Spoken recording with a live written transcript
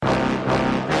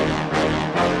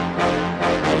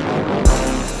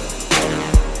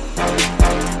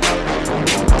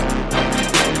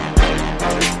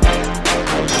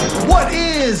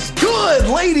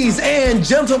and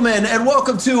gentlemen, and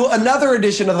welcome to another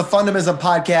edition of the Fundamism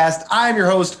Podcast. I'm your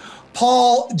host,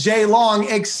 Paul J. Long,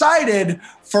 excited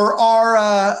for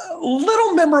our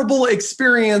little memorable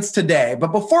experience today.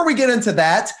 But before we get into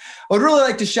that, I would really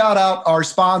like to shout out our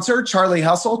sponsor, Charlie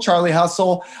Hustle. Charlie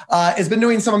Hustle has been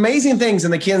doing some amazing things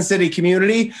in the Kansas City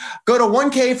community. Go to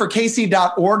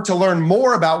 1kforkc.org to learn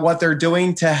more about what they're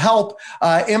doing to help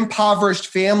impoverished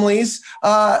families,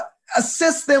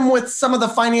 assist them with some of the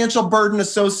financial burden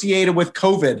associated with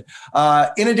COVID.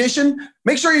 In addition,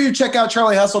 make sure you check out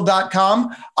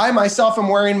charliehustle.com. I myself am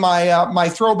wearing my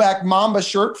throwback Mamba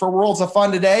shirt for Worlds of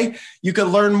Fun today. You can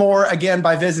learn more again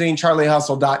by visiting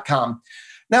charliehustle.com.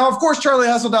 Now, of course,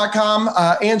 charliehustle.com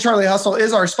and Charlie Hustle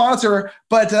is our sponsor,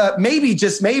 but maybe,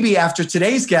 just maybe after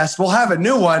today's guest, we'll have a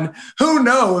new one. Who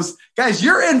knows? Guys,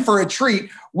 you're in for a treat.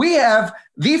 We have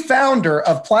the founder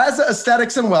of Plaza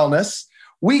Aesthetics and Wellness.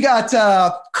 We got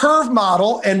curve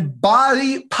model and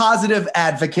body positive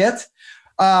advocate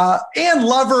and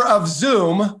lover of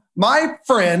Zoom, my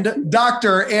friend,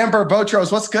 Dr. Amber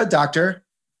Botros. What's good, doctor?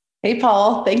 Hey,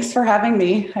 Paul. Thanks for having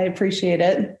me. I appreciate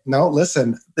it. No,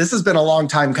 listen, this has been a long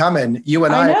time coming. You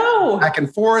and I know. Back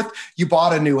and forth. You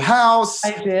bought a new house.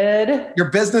 I did. Your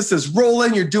business is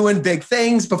rolling. You're doing big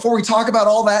things. Before we talk about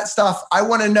all that stuff, I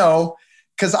want to know,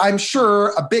 because I'm sure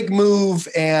a big move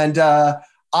and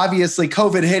obviously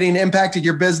COVID hitting impacted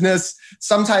your business.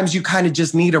 Sometimes you kind of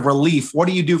just need a relief. What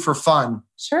do you do for fun?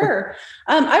 Sure.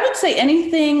 I would say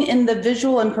anything in the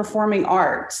visual and performing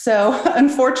arts. So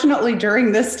unfortunately,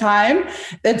 during this time,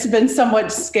 that's been somewhat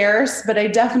scarce, but I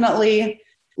definitely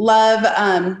love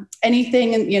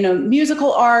anything in,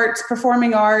 musical arts,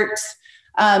 performing arts,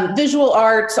 visual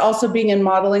arts, also being in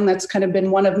modeling. That's kind of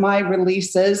been one of my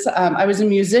releases. I was a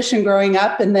musician growing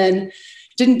up and then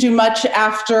didn't do much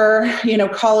after,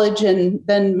 college and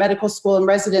then medical school and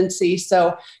residency.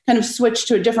 So kind of switched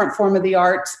to a different form of the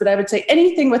arts. But I would say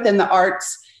anything within the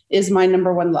arts is my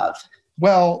number one love.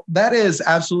 Well, that is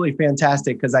absolutely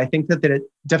fantastic, because I think that it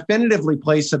definitively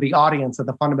plays to the audience of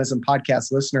the Fundamism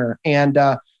Podcast listener. And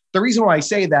the reason why I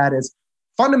say that is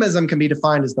Fundamism can be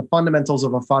defined as the fundamentals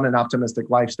of a fun and optimistic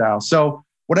lifestyle. So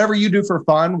whatever you do for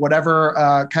fun,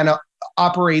 whatever kind of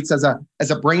operates as a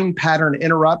brain pattern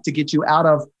interrupt to get you out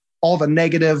of all the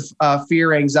negative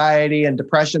fear, anxiety, and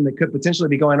depression that could potentially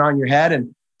be going on in your head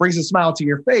and brings a smile to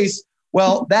your face,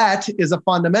 well, that is a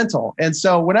fundamental. And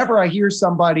so whenever I hear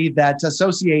somebody that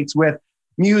associates with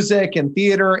music and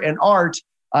theater and art,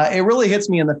 it really hits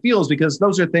me in the feels, because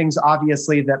those are things,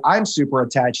 obviously, that I'm super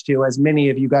attached to, as many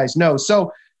of you guys know.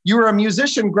 So you were a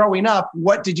musician growing up.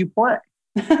 What did you play?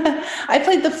 I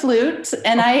played the flute,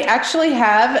 and I actually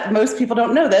have, most people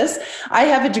don't know this, I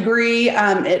have a degree,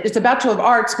 it's a Bachelor of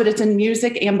Arts, but it's in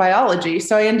music and biology.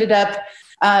 So I ended up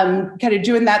kind of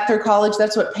doing that through college.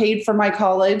 That's what paid for my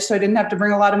college. So I didn't have to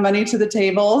bring a lot of money to the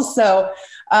table. So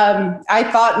I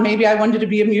thought maybe I wanted to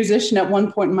be a musician at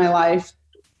one point in my life.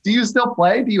 Do you still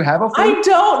play? Do you have a flute? I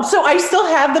don't. So I still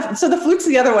have the flute's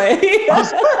the other way.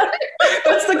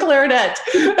 That's the clarinet.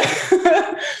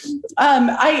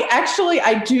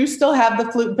 I do still have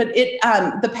the flute, but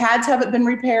the pads haven't been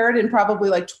repaired in probably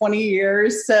like 20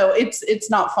 years. So it's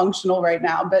not functional right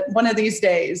now, but one of these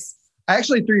days. I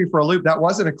actually threw you for a loop. That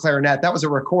wasn't a clarinet. That was a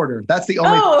recorder. That's the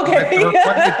only. Oh, okay.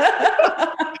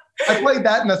 I played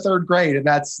that in the third grade, and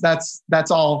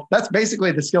that's all. That's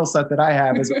basically the skill set that I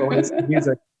have as it relates to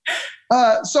music.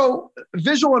 So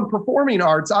visual and performing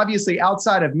arts, obviously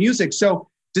outside of music. So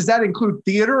does that include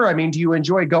theater? I mean, do you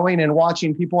enjoy going and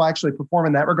watching people actually perform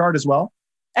in that regard as well?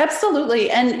 Absolutely.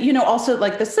 And, also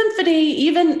like the symphony,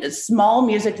 even small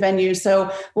music venues. So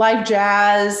live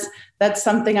jazz, that's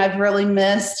something I've really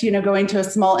missed, going to a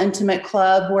small intimate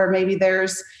club where maybe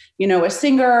there's, a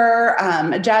singer,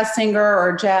 a jazz singer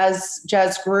or jazz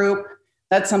group.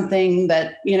 That's something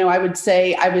that, I would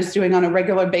say I was doing on a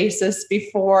regular basis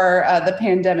before the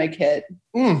pandemic hit.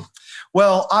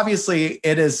 Well, obviously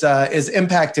it is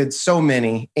impacted so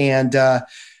many. And,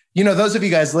 those of you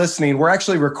guys listening, we're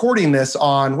actually recording this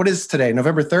on, what is today?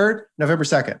 November 3rd, November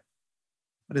 2nd.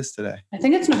 What is today? I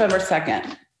think it's November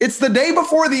 2nd. It's the day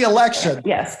before the election.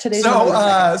 Yes, today's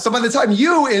so by the time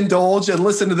you indulge and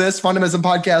listen to this Fundamism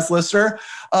Podcast listener,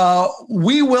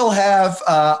 we will have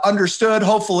understood,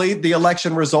 hopefully, the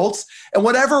election results. And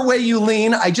whatever way you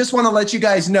lean, I just want to let you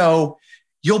guys know,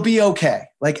 you'll be okay.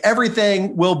 Like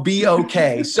everything will be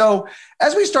okay. So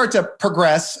as we start to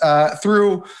progress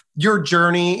through your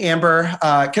journey, Amber,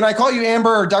 can I call you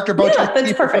Amber or Dr. Botros? Yeah,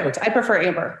 that's perfect. I prefer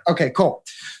Amber. Okay, cool.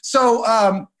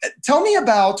 So tell me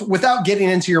about, without getting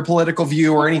into your political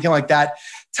view or anything like that,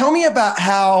 tell me about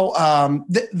how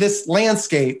this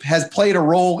landscape has played a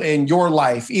role in your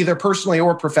life, either personally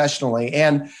or professionally,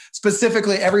 and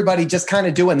specifically everybody just kind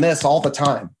of doing this all the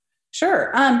time.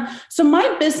 Sure. So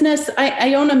my business,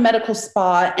 I own a medical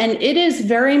spa, and it is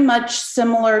very much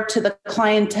similar to the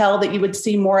clientele that you would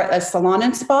see more at a salon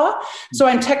and spa. So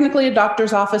I'm technically a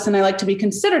doctor's office, and I like to be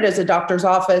considered as a doctor's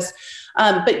office.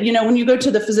 But, you know, when you go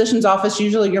to the physician's office,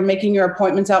 usually you're making your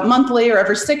appointments out monthly or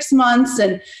every 6 months.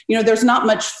 And, you know, there's not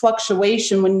much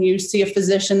fluctuation when you see a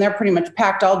physician. They're pretty much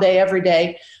packed all day, every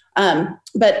day.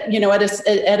 But, you know, at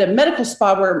a medical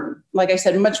spa, we're, like I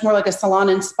said, much more like a salon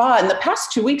and spa. And the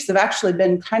past 2 weeks have actually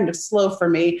been kind of slow for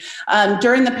me.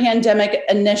 During the pandemic,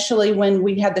 initially, when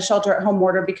we had the shelter at home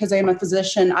order, because I am a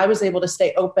physician, I was able to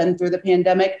stay open through the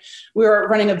pandemic. We were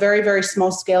running a very, very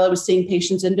small scale. I was seeing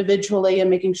patients individually and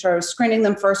making sure I was screening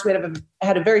them first. We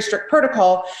had a very strict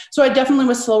protocol. So I definitely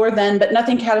was slower then, but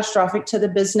nothing catastrophic to the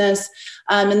business.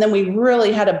 And then we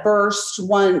really had a burst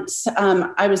once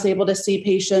I was able to see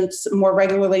patients more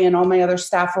regularly and all my other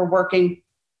staff were working.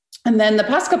 And then the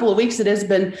past couple of weeks, it has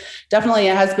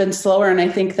been slower. And I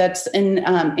think that's in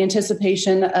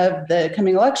anticipation of the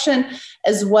coming election,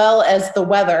 as well as the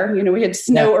weather. You know, we had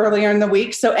snow earlier in the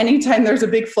week. So anytime there's a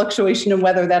big fluctuation in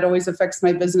weather, that always affects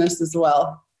my business as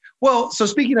well. Well, so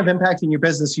speaking of impacting your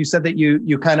business, you said that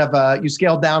you kind of you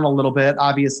scaled down a little bit,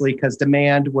 obviously, because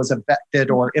demand was affected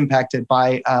or impacted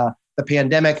by the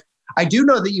pandemic. I do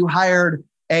know that you hired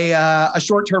a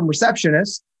short-term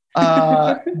receptionist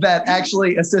that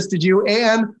actually assisted you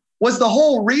and was the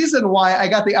whole reason why I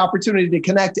got the opportunity to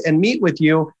connect and meet with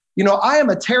you. You know, I am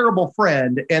a terrible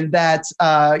friend in that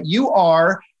you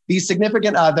are the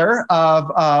significant other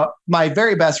of my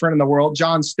very best friend in the world,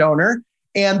 John Stoner.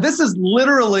 And this is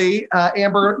literally,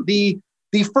 Amber, the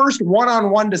first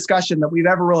one-on-one discussion that we've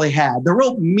ever really had, the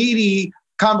real meaty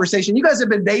conversation. You guys have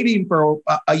been dating for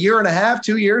a year and a half,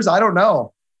 2 years, I don't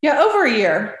know. Yeah, over a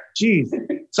year. Geez.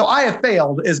 So I have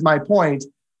failed is my point.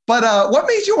 But what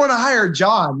made you want to hire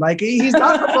John? Like he's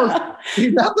not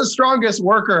the strongest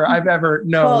worker I've ever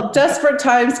known. Well, desperate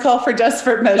times call for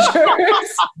desperate measures.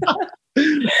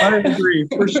 I agree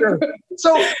for sure.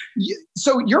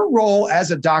 So your role as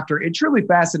a doctor, it truly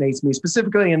fascinates me,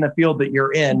 specifically in the field that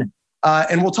you're in.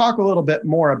 And we'll talk a little bit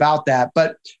more about that.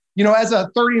 But, you know, as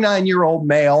a 39-year-old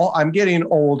male, I'm getting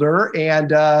older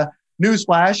and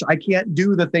newsflash, I can't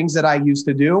do the things that I used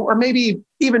to do, or maybe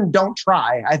even don't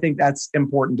try. I think that's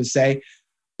important to say.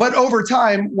 But over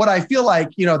time, what I feel like,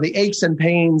 you know, the aches and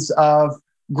pains of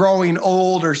growing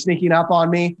old are sneaking up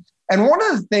on me. And one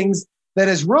of the things that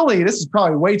is really, this is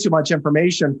probably way too much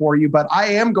information for you, but I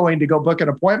am going to go book an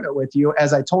appointment with you,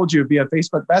 as I told you via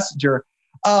Facebook Messenger.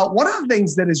 One of the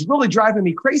things that is really driving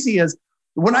me crazy is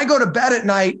when I go to bed at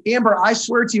night, Amber, I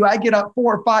swear to you, I get up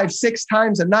 4, 5, 6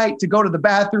 times a night to go to the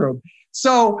bathroom.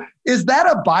 So is that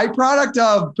a byproduct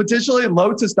of potentially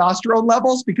low testosterone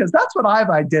levels? Because that's what I've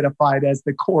identified as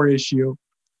the core issue.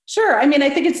 Sure. I mean, I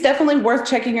think it's definitely worth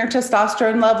checking your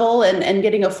testosterone level and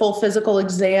getting a full physical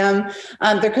exam.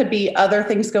 There could be other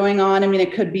things going on. I mean,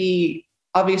 it could be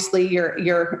obviously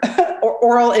your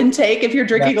oral intake if you're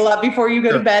drinking a lot before you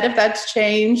go to bed, if that's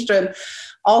changed. And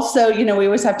also, you know, we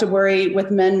always have to worry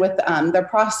with men with their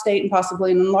prostate and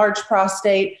possibly an enlarged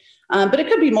prostate. But it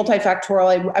could be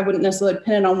multifactorial. I wouldn't necessarily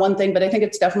pin it on one thing, but I think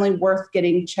it's definitely worth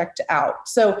getting checked out.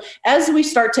 So as we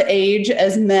start to age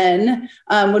as men,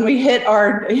 when we hit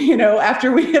our, you know,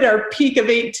 after we hit our peak of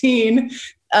 18,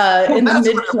 in the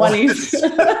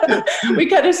mid-20s, we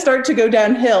kind of start to go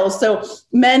downhill. So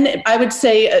men, I would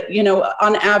say, you know,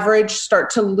 on average, start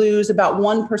to lose about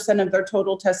 1% of their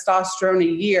total testosterone a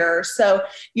year. So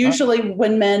usually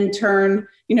when men turn,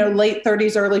 you know, late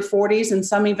 30s, early 40s, and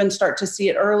some even start to see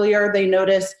it earlier, they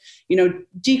notice, you know,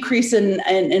 decrease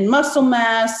in muscle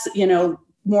mass, you know,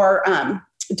 more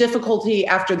difficulty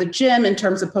after the gym in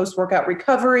terms of post-workout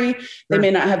recovery. They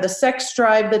may not have the sex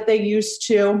drive that they used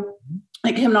to.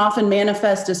 It can often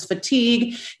manifest as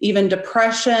fatigue, even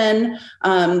depression,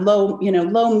 low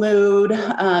mood,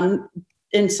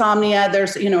 insomnia.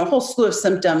 There's, you know, a whole slew of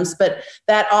symptoms, but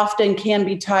that often can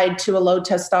be tied to a low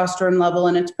testosterone level.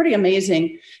 And it's pretty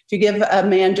amazing. If you give a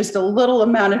man just a little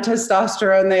amount of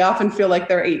testosterone, they often feel like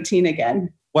they're 18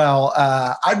 again. Well,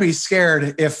 I'd be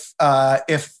scared if I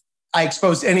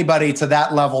exposed anybody to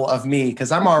that level of me,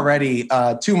 because I'm already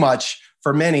too much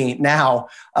for many now.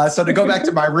 So to go back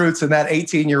to my roots and that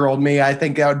 18-year-old me, I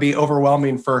think that would be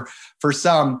overwhelming for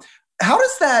some. How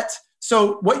does that,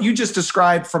 so what you just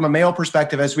described from a male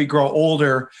perspective as we grow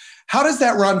older, how does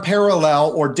that run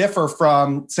parallel or differ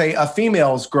from, say, a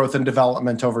female's growth and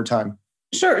development over time?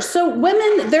 Sure. So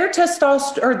women, their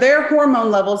testosterone or their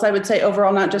hormone levels, I would say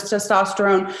overall, not just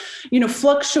testosterone,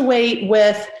 fluctuate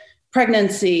with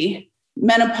pregnancy,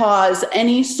 menopause,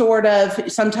 any sort of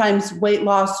sometimes weight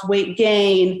loss, weight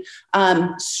gain,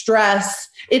 stress.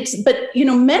 But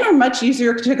men are much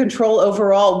easier to control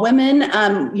overall. Women,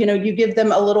 you give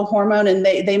them a little hormone and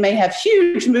they may have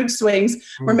huge mood swings.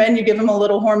 Where men, you give them a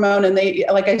little hormone and they,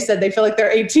 like I said, they feel like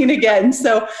they're 18 again.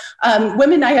 So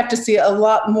women, I have to see a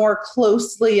lot more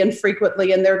closely and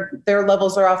frequently, and their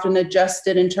levels are often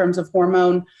adjusted in terms of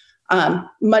hormone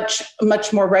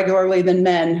much more regularly than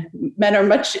men. Men are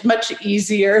much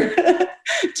easier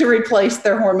to replace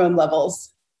their hormone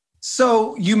levels.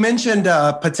 So you mentioned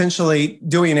potentially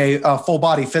doing a full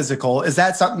body physical. Is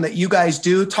that something that you guys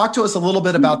do? Talk to us a little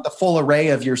bit about the full array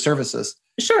of your services.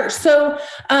 Sure. So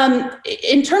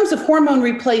in terms of hormone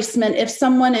replacement, if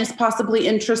someone is possibly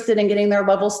interested in getting their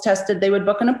levels tested, they would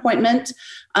book an appointment.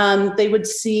 They would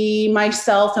see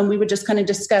myself and we would just kind of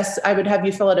discuss. I would have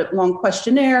you fill out a long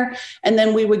questionnaire, and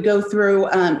then we would go through,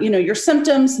 your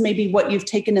symptoms, maybe what you've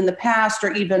taken in the past,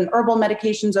 or even herbal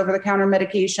medications, over-the-counter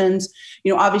medications,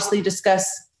 obviously discuss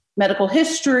medical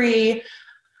history,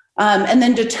 and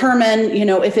then determine,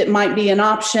 if it might be an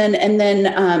option. And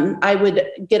then I would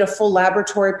get a full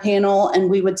laboratory panel, and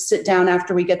we would sit down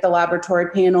after we get the laboratory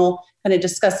panel, kind of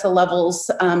discuss the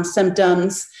levels,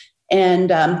 symptoms, and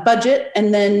budget,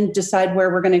 and then decide where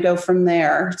we're going to go from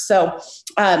there. So,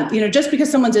 just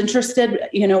because someone's interested,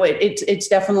 it's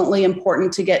definitely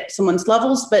important to get someone's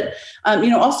levels. But,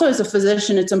 also as a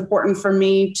physician, it's important for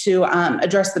me to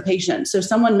address the patient. So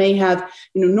someone may have,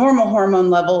 normal hormone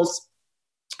levels,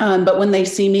 but when they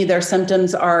see me, their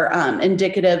symptoms are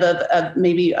indicative of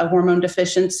maybe a hormone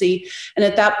deficiency. And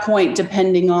at that point,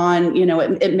 depending on,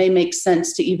 it may make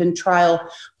sense to even trial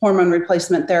hormone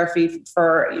replacement therapy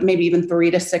for maybe even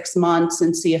 3 to 6 months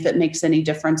and see if it makes any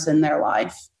difference in their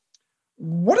life.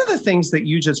 One of the things that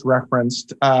you just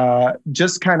referenced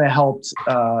just kind of helped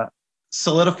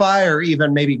solidify or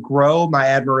even maybe grow my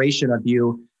admiration of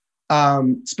you.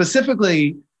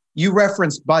 Specifically, you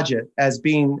referenced budget as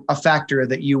being a factor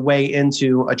that you weigh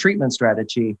into a treatment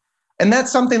strategy. And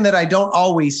that's something that I don't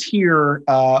always hear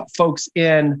folks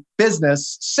in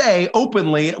business say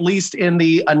openly, at least in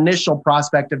the initial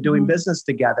prospect of doing business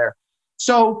together.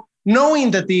 So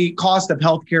knowing that the cost of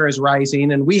healthcare is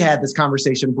rising, and we had this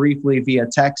conversation briefly via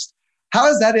text, how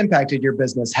has that impacted your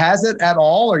business? Has it at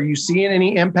all? Are you seeing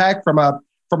any impact from a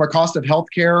cost of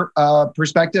healthcare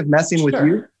perspective messing with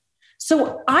you?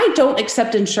 So I don't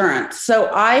accept insurance.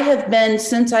 So I have been,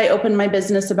 since I opened my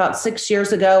business about 6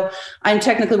 years ago, I'm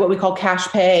technically what we call cash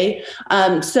pay.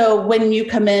 So when you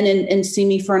come in and see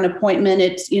me for an appointment,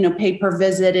 it's, pay per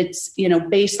visit. It's,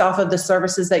 based off of the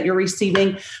services that you're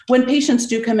receiving. When patients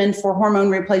do come in for hormone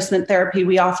replacement therapy,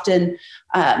 we often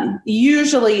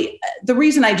usually, the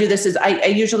reason I do this is I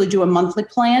usually do a monthly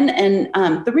plan.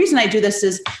 And the reason I do this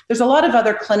is there's a lot of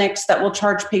other clinics that will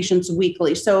charge patients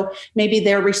weekly. So maybe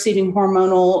they're receiving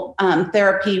hormonal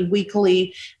therapy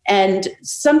weekly. And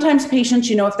sometimes patients,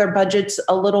 if their budget's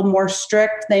a little more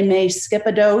strict, they may skip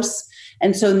a dose.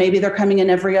 And so maybe they're coming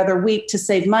in every other week to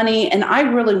save money. And I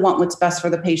really want what's best for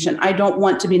the patient. I don't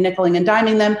want to be nickeling and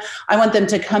diming them. I want them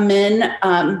to come in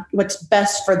what's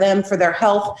best for them, for their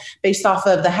health, based off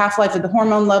of the half-life of the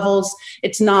hormone levels.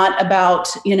 It's not about,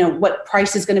 what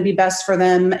price is going to be best for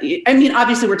them. I mean,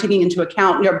 obviously we're taking into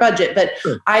account your budget, but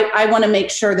sure. I want to make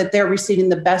sure that they're receiving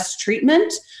the best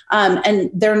treatment.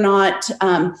 And they're not,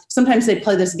 sometimes they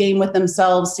play this game with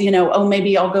themselves,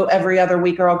 maybe I'll go every other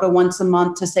week or I'll go once a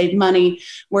month to save money.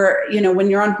 Where, when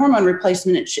you're on hormone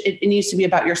replacement, it needs to be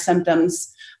about your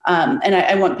symptoms. And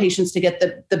I want patients to get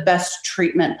the best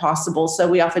treatment possible. So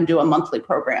we often do a monthly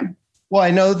program. Well,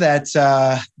 I know that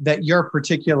that your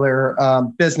particular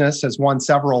business has won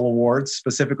several awards,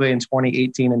 specifically in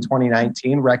 2018 and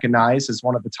 2019, recognized as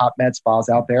one of the top med spas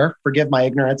out there. Forgive my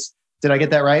ignorance. Did I get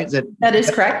that right? That is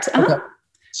correct. Uh-huh. Okay.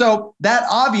 So that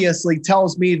obviously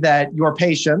tells me that your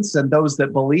patients and those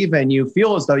that believe in you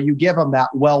feel as though you give them that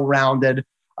well-rounded,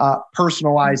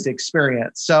 personalized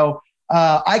experience. So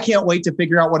I can't wait to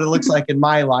figure out what it looks like in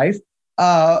my life.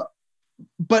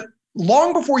 But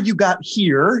long before you got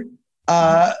here,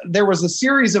 there was a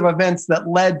series of events that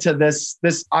led to this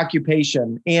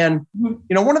occupation. And,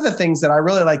 one of the things that I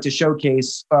really like to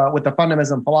showcase with the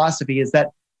fundamentalism philosophy is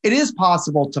that it is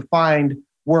possible to find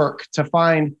work, to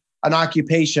find an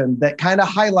occupation that kind of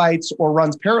highlights or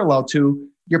runs parallel to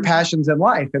your passions in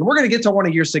life. And we're going to get to one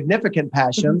of your significant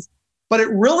passions, but it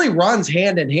really runs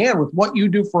hand in hand with what you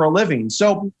do for a living.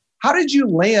 So how did you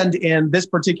land in this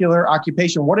particular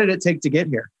occupation? What did it take to get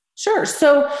here? Sure.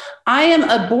 So I am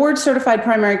a board certified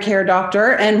primary care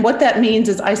doctor. And what that means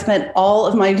is I spent all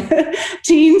of my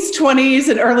teens, 20s,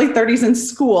 and early 30s in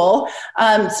school.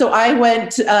 So I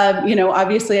went,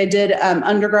 obviously I did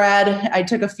undergrad. I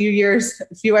took a few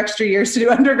extra years to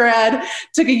do undergrad,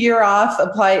 took a year off,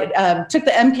 applied, took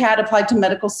the MCAT, applied to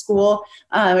medical school.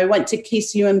 I went to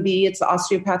KCUMB. It's the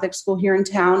osteopathic school here in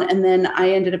town. And then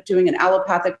I ended up doing an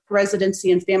allopathic residency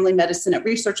in family medicine at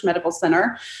Research Medical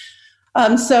Center.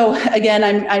 So again,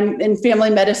 I'm in family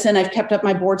medicine. I've kept up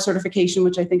my board certification,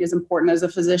 which I think is important as a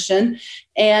physician.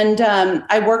 And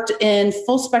I worked in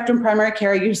full spectrum primary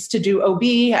care. I used to do OB.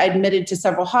 I admitted to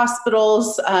several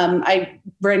hospitals. I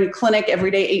ran a clinic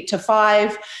every day, 8 to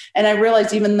 5. And I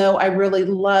realized even though I really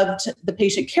loved the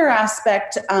patient care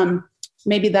aspect,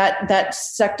 maybe that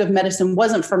sect of medicine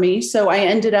wasn't for me. So I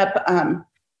ended up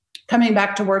coming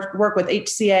back to work with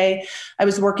HCA. I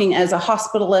was working as a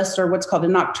hospitalist, or what's called a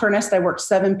nocturnist. I worked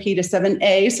 7P to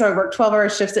 7A. So I worked 12-hour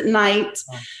shifts at night.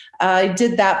 I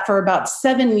did that for about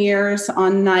 7 years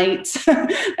on nights.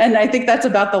 And I think that's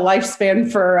about the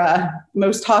lifespan for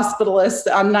most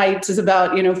hospitalists on nights is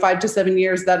about, 5 to 7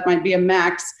 years. That might be a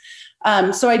max.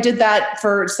 So I did that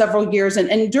for several years.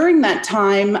 And during that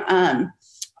time,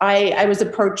 I was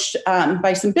approached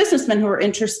by some businessmen who were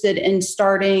interested in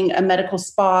starting a medical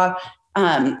spa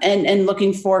and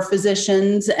looking for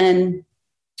physicians. And,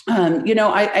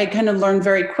 I kind of learned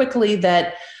very quickly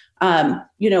that,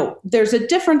 there's a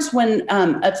difference when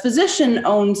a physician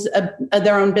owns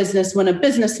their own business, when a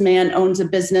businessman owns a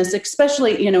business,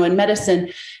 especially, in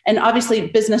medicine. And obviously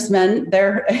businessmen,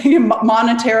 they're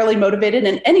monetarily motivated,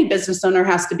 and any business owner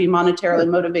has to be monetarily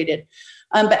motivated.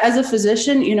 But as a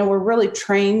physician, we're really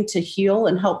trained to heal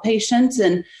and help patients.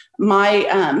 And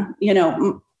my,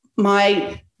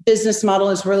 my business model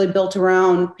is really built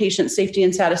around patient safety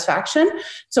and satisfaction.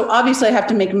 So obviously I have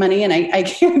to make money, and I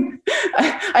can't,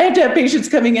 I have to have patients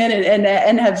coming in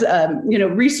and have,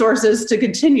 resources to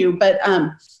continue. But,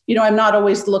 I'm not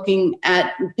always looking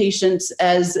at patients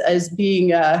as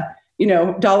being,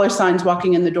 dollar signs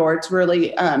walking in the door. It's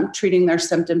really treating their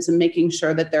symptoms and making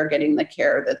sure that they're getting the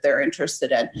care that they're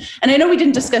interested in. And I know we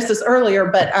didn't discuss this earlier,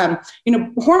 but,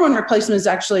 hormone replacement is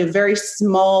actually a very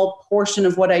small portion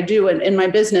of what I do in my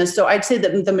business. So I'd say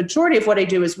that the majority of what I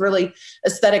do is really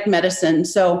aesthetic medicine.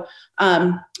 So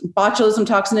botulism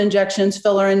toxin injections,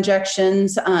 filler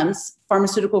injections,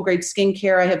 pharmaceutical grade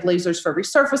skincare. I have lasers for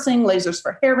resurfacing, lasers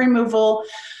for hair removal.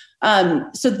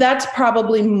 So that's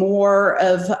probably more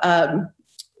of,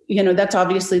 that's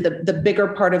obviously the bigger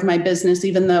part of my business,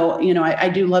 even though, I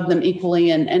do love them equally.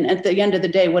 And at the end of the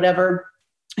day, whatever,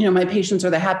 my patients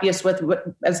are the happiest with,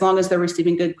 as long as they're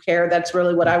receiving good care, that's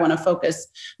really what I want to focus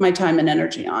my time and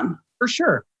energy on. For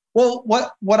sure. Well,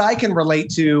 what I can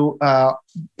relate to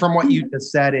from what you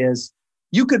just said is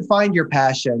you could find your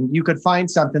passion. You could find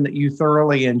something that you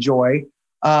thoroughly enjoy.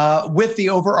 With the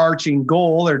overarching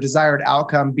goal or desired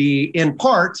outcome be in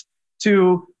part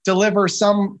to deliver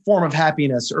some form of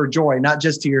happiness or joy, not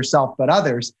just to yourself, but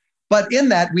others. But in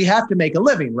that, we have to make a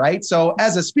living, right? So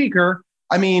as a speaker,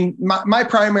 my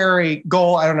primary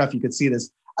goal, I don't know if you could see this,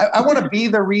 I want to be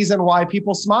the reason why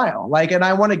people smile. And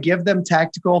I want to give them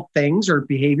tactical things or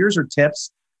behaviors or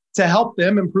tips to help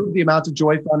them improve the amount of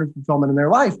joy, fun, and fulfillment in their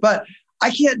life. But I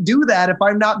can't do that if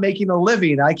I'm not making a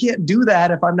living. I can't do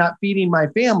that if I'm not feeding my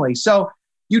family. So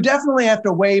you definitely have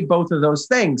to weigh both of those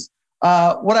things.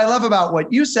 What I love about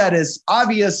what you said is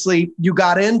obviously you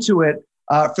got into it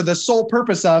for the sole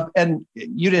purpose of, and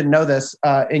you didn't know this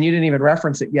and you didn't even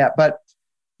reference it yet, but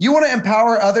you want to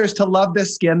empower others to love the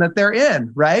skin that they're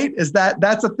in, right?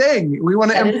 That's a thing. We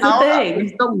want to empower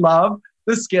others to love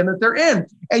the skin that they're in.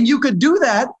 And you could do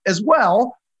that as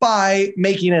well by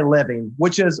making a living,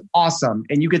 which is awesome.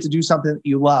 And you get to do something that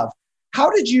you love.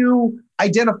 How did you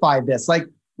identify this?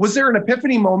 Was there an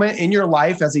epiphany moment in your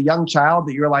life as a young child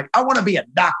that you were like, I want to be a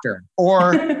doctor?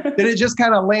 Or did it just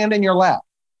kind of land in your lap?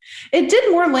 It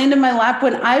did more land in my lap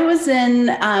when I was in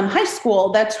high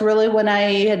school. That's really when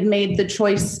I had made the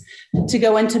choice to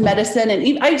go into medicine.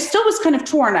 And I still was kind of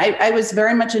torn. I was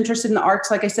very much interested in the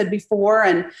arts, like I said before.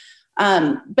 And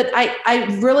but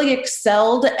I really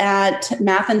excelled at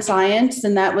math and science,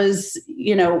 and that was,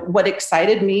 what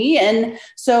excited me. And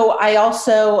so I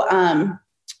also am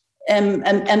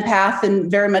empath and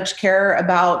very much care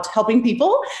about helping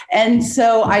people. And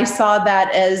so I saw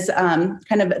that as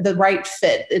kind of the right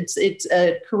fit. It's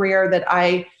a career that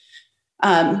I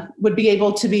would be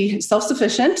able to be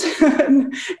self-sufficient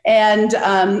and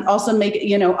also make,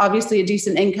 obviously a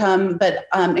decent income, but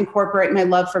incorporate my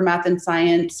love for math and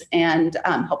science and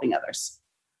helping others.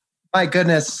 My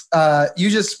goodness. You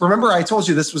just remember I told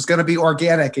you this was going to be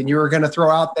organic and you were going to throw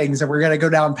out things and we're going to go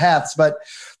down paths, but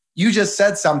you just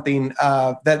said something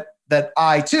that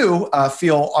I too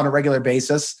feel on a regular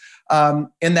basis,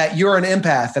 in that you're an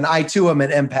empath and I too am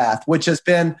an empath, which has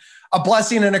been a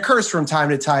blessing and a curse from time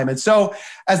to time. And so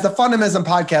as the Fundamentalism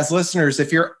podcast listeners,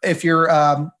 if you're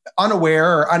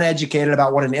unaware or uneducated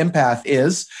about what an empath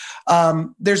is,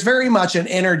 there's very much an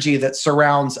energy that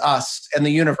surrounds us and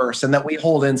the universe and that we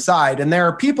hold inside. And there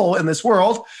are people in this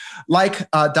world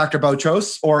like Dr.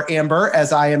 Botros, or Amber,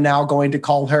 as I am now going to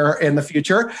call her in the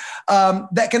future,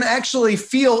 that can actually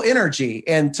feel energy.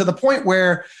 And to the point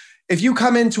where if you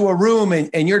come into a room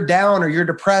and you're down or you're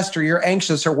depressed or you're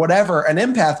anxious or whatever, an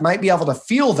empath might be able to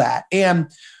feel that.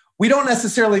 And we don't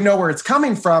necessarily know where it's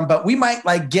coming from, but we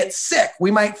might get sick.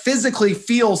 We might physically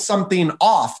feel something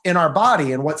off in our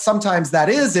body. And what sometimes that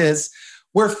is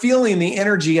we're feeling the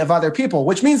energy of other people,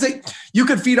 which means that you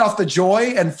could feed off the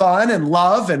joy and fun and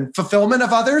love and fulfillment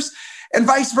of others. And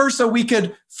vice versa, we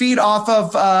could feed off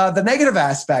of the negative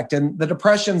aspect and the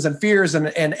depressions and fears and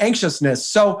anxiousness.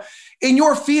 So in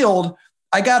your field,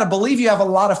 I got to believe you have a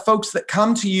lot of folks that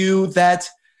come to you that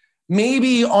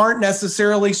maybe aren't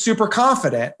necessarily super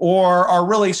confident or are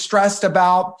really stressed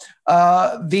about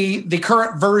the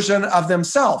current version of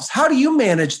themselves. How do you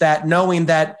manage that, knowing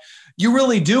that you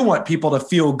really do want people to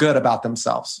feel good about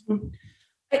themselves?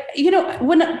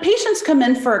 When patients come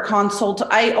in for a consult,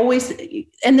 I always,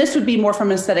 and this would be more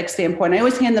from an aesthetic standpoint, I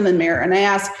always hand them a mirror and I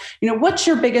ask, what's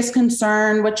your biggest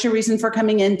concern? What's your reason for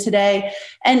coming in today?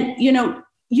 And,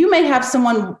 I may have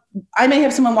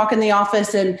someone walk in the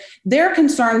office and their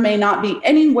concern may not be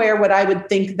anywhere what I would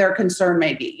think their concern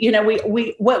may be.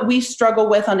 What we struggle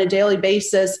with on a daily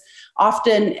basis,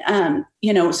 often,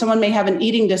 someone may have an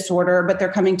eating disorder, but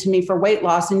they're coming to me for weight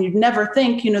loss. And you'd never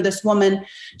think, this woman,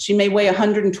 she may weigh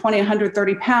 120,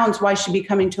 130 pounds. Why should she be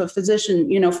coming to a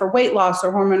physician, for weight loss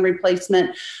or hormone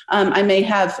replacement? I may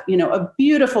have, a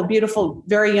beautiful, beautiful,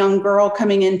 very young girl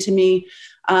coming into me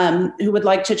who would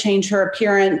like to change her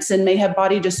appearance and may have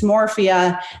body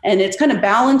dysmorphia. And it's kind of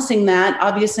balancing that.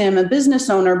 Obviously, I'm a business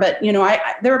owner, but,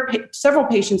 there are several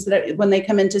patients that when they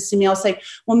come in to see me, I'll say,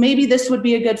 well, maybe this would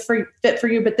be a good fit for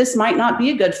you, but this might not be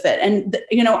a good fit. And,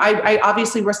 I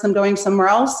obviously risk them going somewhere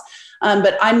else.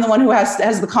 But I'm the one who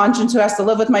has the conscience, who has to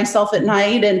live with myself at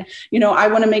night. And, I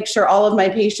want to make sure all of my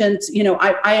patients,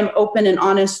 I am open and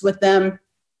honest with them.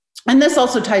 And this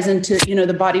also ties into,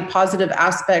 the body positive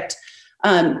aspect.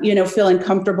 Feeling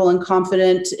comfortable and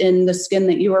confident in the skin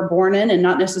that you were born in and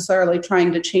not necessarily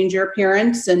trying to change your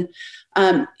appearance. And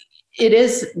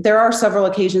there are several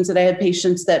occasions that I have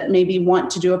patients that maybe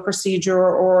want to do a procedure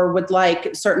or would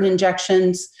like certain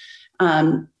injections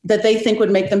that they think would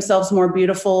make themselves more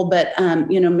beautiful. But,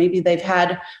 maybe they've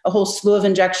had a whole slew of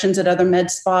injections at other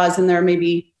med spas and they're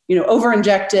maybe, over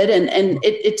injected. And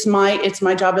it's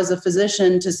my job as a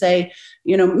physician to say,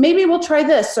 maybe we'll try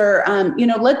this, or,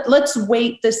 let's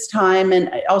wait this time and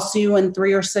I'll see you in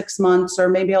 3 or 6 months, or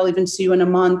maybe I'll even see you in a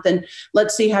month, and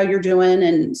let's see how you're doing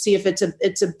and see if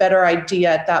it's a better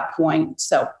idea at that point.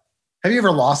 So have you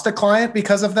ever lost a client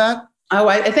because of that? Oh,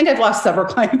 I think I've lost several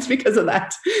clients because of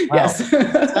that. Wow. Yes.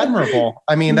 That's admirable.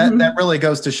 I mean, that really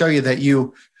goes to show you that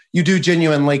you do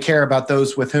genuinely care about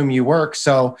those with whom you work.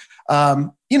 So,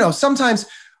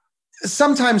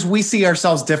 sometimes we see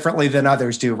ourselves differently than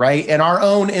others do, right? And our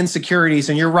own insecurities.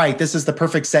 And you're right, this is the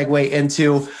perfect segue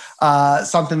into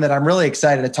something that I'm really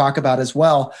excited to talk about as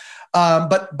well.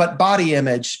 But body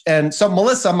image. And so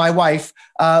Melissa, my wife,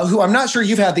 who I'm not sure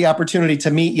you've had the opportunity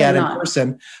to meet yet in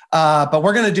person, but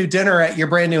we're going to do dinner at your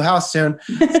brand new house soon.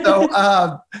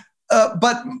 So,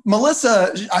 but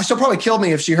Melissa, she'll probably kill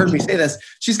me if she heard me say this.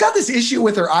 She's got this issue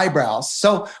with her eyebrows.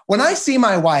 So when I see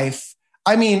my wife,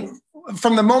 I mean,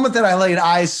 from the moment that I laid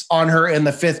eyes on her in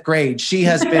the 5th grade, she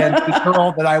has been the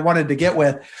girl that I wanted to get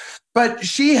with. But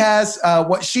she has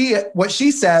what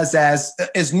she says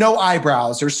is no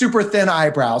eyebrows, or super thin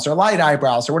eyebrows, or light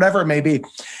eyebrows, or whatever it may be.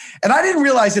 And I didn't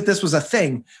realize that this was a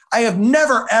thing. I have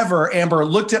never, ever, Amber,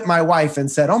 looked at my wife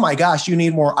and said, oh my gosh, you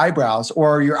need more eyebrows,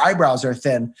 or your eyebrows are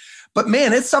thin. But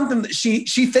man, it's something that she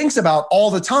thinks about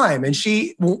all the time, and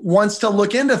she wants to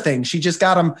look into things. She just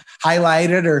got them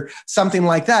highlighted or something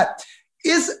like that.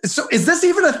 Is this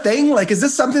even a thing? Like, is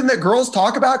this something that girls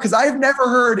talk about? Because I've never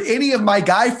heard any of my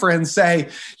guy friends say,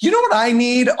 you know what I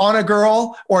need on a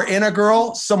girl or in a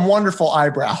girl? Some wonderful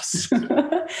eyebrows.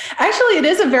 Actually, it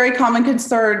is a very common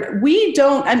concern. We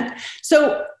don't.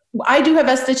 So I do have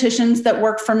estheticians that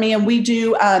work for me, and we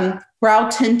do brow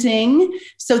tinting.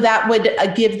 So that would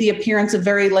give the appearance of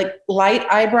very like light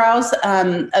eyebrows,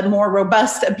 a more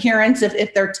robust appearance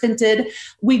if they're tinted.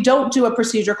 We don't do a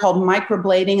procedure called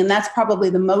microblading, and that's probably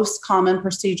the most common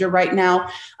procedure right now.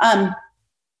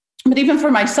 But even for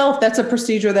myself, that's a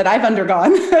procedure that I've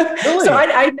undergone. Really? So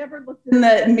I never looked in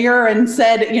the mirror and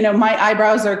said, my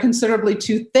eyebrows are considerably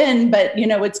too thin, but,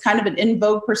 it's kind of an in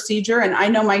vogue procedure. And I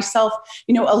know myself,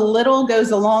 a little goes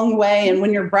a long way. And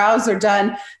when your brows are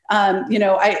done,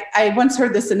 I once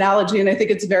heard this analogy, and I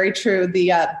think it's very true.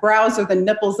 The brows are the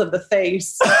nipples of the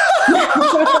face.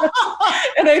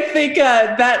 And I think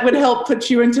that would help put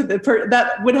you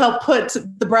that would help put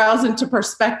the brows into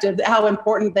perspective, how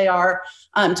important they are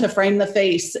to frame the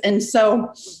face. And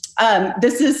so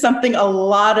this is something a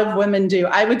lot of women do.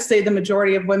 I would say the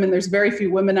majority of women, there's very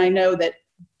few women I know that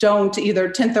don't either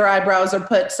tint their eyebrows or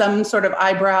put some sort of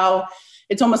eyebrow.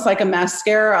 It's almost like a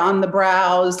mascara on the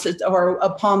brows or a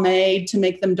pomade to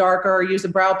make them darker, or use a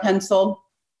brow pencil.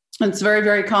 It's very,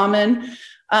 very common.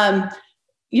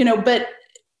 But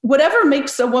whatever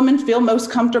makes a woman feel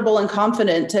most comfortable and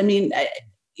confident. I mean,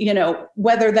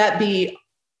 whether that be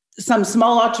some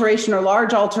small alteration or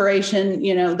large alteration,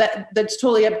 that's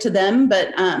totally up to them.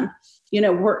 But,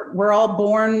 we're all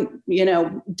born,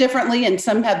 differently, and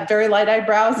some have very light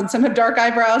eyebrows and some have dark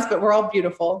eyebrows, but we're all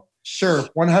beautiful. Sure.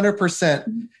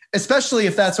 100%. Especially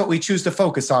if that's what we choose to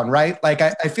focus on, right? Like,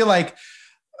 I feel like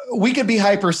we could be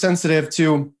hypersensitive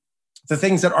to the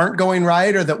things that aren't going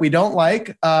right or that we don't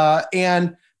like,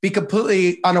 and be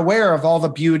completely unaware of all the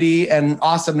beauty and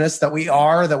awesomeness that we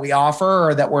offer,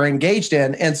 or that we're engaged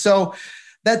in. And so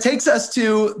that takes us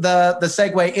to the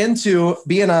segue into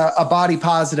being a body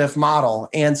positive model.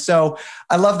 And so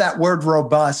I love that word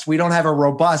robust. We don't have a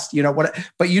robust,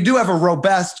 but you do have a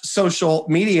robust social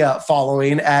media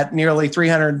following at nearly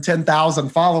 310,000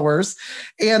 followers.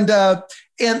 And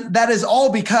that is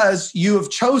all because you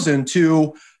have chosen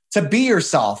to be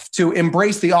yourself, to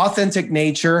embrace the authentic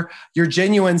nature, your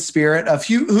genuine spirit of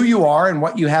who you are and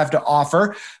what you have to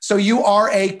offer. So you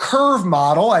are a curve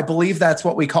model. I believe that's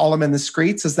what we call them in the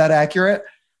streets. Is that accurate?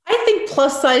 I think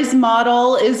plus size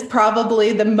model is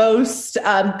probably the most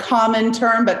common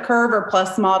term, but curve or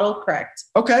plus model, correct.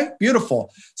 Okay,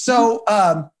 beautiful. So,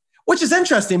 which is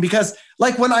interesting because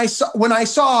like when I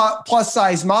saw plus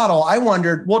size model, I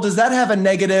wondered, well, does that have a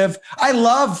negative? I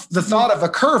love the thought of a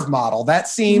curve model. That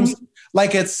seems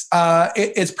like it's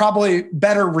probably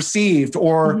better received,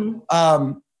 or,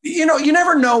 you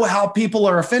never know how people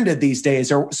are offended these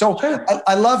days.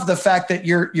 I love the fact that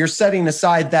you're setting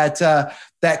aside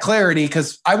that clarity,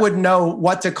 because I wouldn't know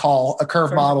what to call a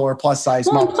curve model or plus size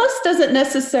model. And plus doesn't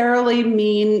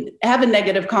necessarily have a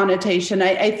negative connotation.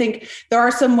 I think there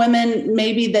are some women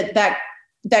maybe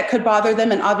that could bother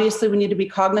them, and obviously we need to be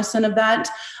cognizant of that.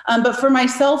 But for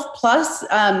myself, plus,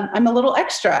 I'm a little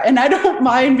extra, and I don't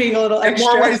mind being a little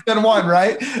extra. In more ways than one,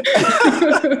 right?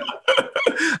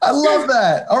 I love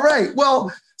that. All right.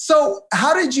 Well, so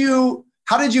how did you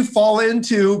fall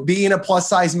into being a plus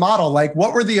size model? Like,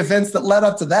 what were the events that led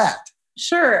up to that?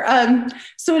 Sure.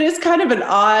 So it is kind of an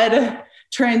odd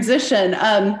transition.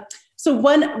 So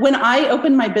when I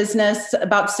opened my business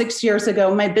about 6 years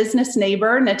ago, my business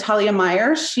neighbor, Natalia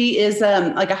Meyer, she is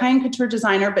like a high-end couture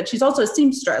designer, but she's also a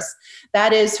seamstress.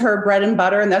 That is her bread and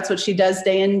butter, and that's what she does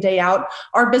day in, day out.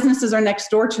 Our businesses are next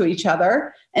door to each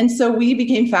other. And so we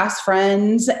became fast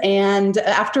friends. And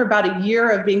after about a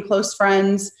year of being close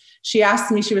friends, she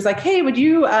asked me, she was like, hey, would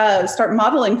you start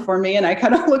modeling for me? And I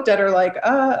kind of looked at her like,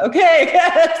 okay,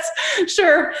 yes,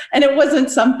 sure. And it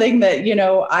wasn't something that,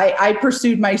 I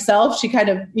pursued myself. She kind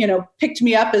of, picked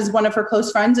me up as one of her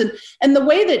close friends. And the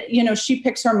way that, she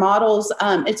picks her models,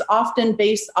 it's often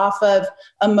based off of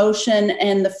emotion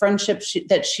and the friendship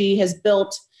that she has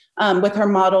built with her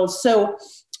models. So,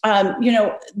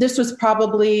 this was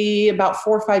probably about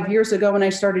 4 or 5 years ago when I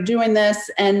started doing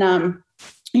this. And,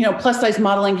 plus size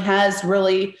modeling has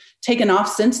really taken off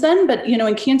since then. But,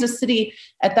 in Kansas City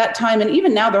at that time, and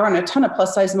even now there aren't a ton of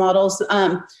plus size models,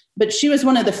 but she was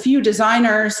one of the few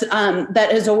designers that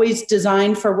has always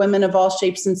designed for women of all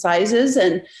shapes and sizes.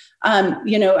 And,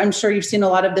 I'm sure you've seen a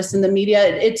lot of this in the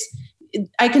media.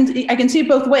 I can see it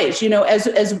both ways,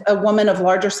 as a woman of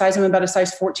larger size, I'm about a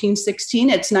size 14, 16.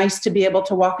 It's nice to be able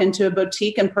to walk into a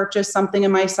boutique and purchase something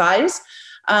in my size.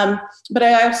 But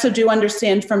I also do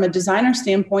understand from a designer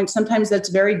standpoint, sometimes that's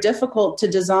very difficult to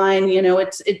design.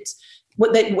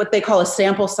 what they call a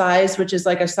sample size, which is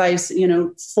like a size,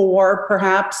 4,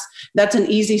 perhaps. That's an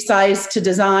easy size to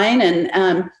design.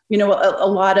 And, a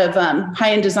lot of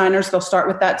high-end designers, they'll start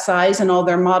with that size and all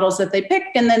their models that they pick,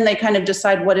 and then they kind of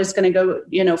decide what is going to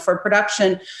go, for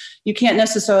production. You can't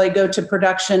necessarily go to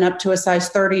production up to a size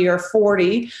 30 or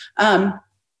 40.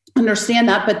 Understand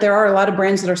that, but there are a lot of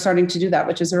brands that are starting to do that,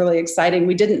 which is really exciting.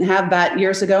 We didn't have that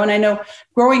years ago. And I know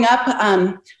growing up,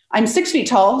 I'm 6 feet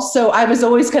tall, so I was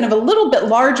always kind of a little bit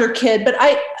larger kid, but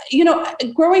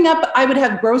growing up, I would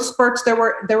have growth spurts. There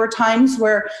were times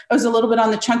where I was a little bit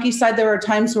on the chunky side. There were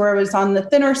times where I was on the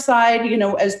thinner side.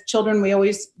 As children, we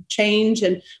always change,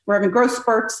 and we're having growth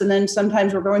spurts, and then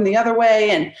sometimes we're going the other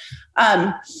way. And,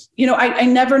 I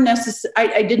never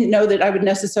I didn't know that I would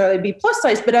necessarily be plus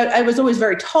size, but I was always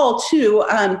very tall too.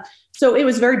 So it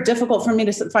was very difficult for me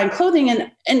to find clothing.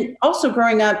 And also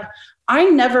growing up, I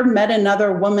never met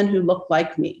another woman who looked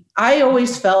like me. I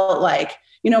always felt like,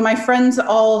 my friends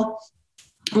all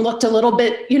looked a little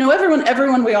bit,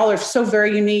 everyone, we all are so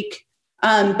very unique.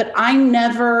 But I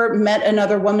never met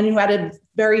another woman who had a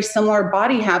very similar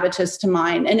body habitus to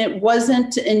mine. And it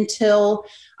wasn't until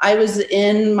I was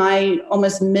in my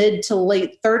almost mid to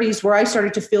late 30s where I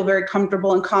started to feel very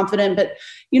comfortable and confident. But,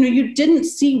 you didn't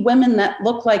see women that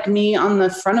looked like me on the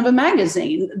front of a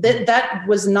magazine. That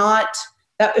was not...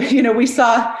 we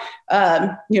saw,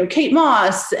 Kate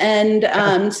Moss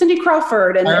and Cindy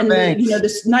Crawford and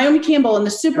this Naomi Campbell and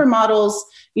the supermodels,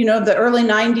 of the early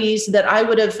 90s that I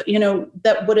would have,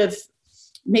 that would have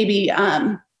maybe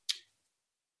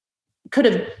could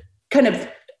have kind of,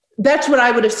 that's what I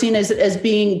would have seen as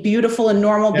being beautiful and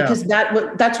normal, because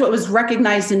that's what was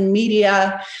recognized in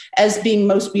media as being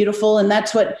most beautiful. And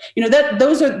that's what,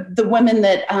 those are the women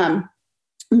that,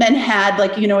 men had,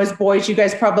 like, as boys, you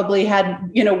guys probably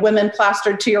had, women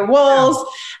plastered to your walls.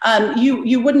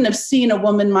 You wouldn't have seen a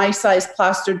woman my size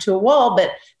plastered to a wall, but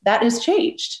that has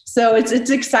changed. So it's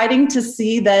exciting to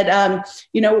see that,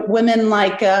 women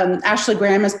like Ashley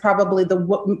Graham is probably the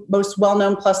most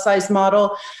well-known plus size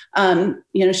model.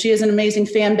 She has an amazing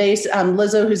fan base.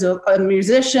 Lizzo, who's a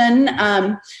musician.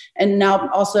 And now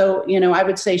also, I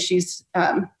would say she's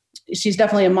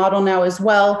definitely a model now as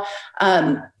well.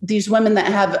 These women that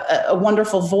have a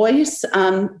wonderful voice,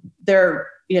 they're,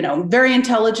 very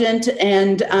intelligent,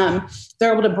 and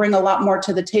they're able to bring a lot more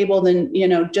to the table than,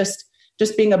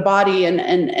 just being a body,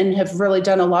 and have really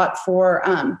done a lot for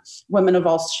women of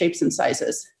all shapes and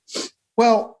sizes.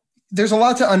 Well, there's a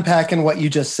lot to unpack in what you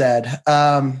just said.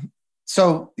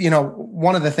 So,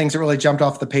 one of the things that really jumped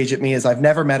off the page at me is I've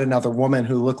never met another woman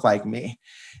who looked like me.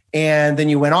 And then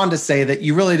you went on to say that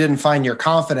you really didn't find your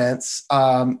confidence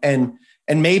and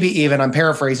maybe even, I'm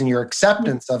paraphrasing, your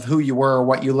acceptance of who you were or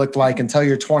what you looked like until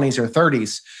your 20s or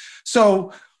 30s.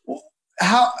 So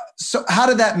how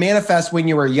did that manifest when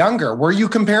you were younger? Were you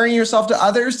comparing yourself to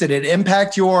others? Did it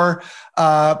impact your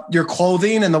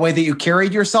clothing and the way that you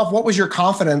carried yourself? What was your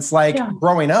confidence like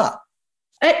growing up?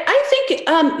 I think,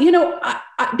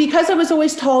 because I was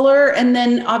always taller, and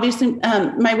then obviously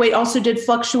my weight also did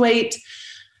fluctuate.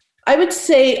 I would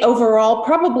say overall,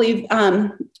 probably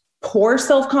poor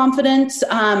self-confidence.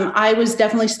 I was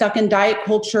definitely stuck in diet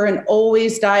culture and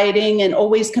always dieting and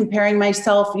always comparing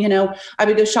myself. I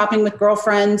would go shopping with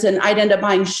girlfriends, and I'd end up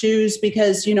buying shoes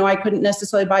because, I couldn't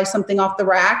necessarily buy something off the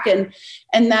rack.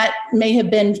 And that may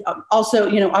have been also,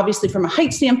 obviously from a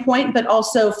height standpoint, but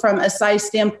also from a size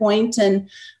standpoint. And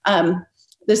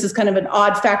this is kind of an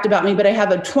odd fact about me, but I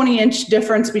have a 20-inch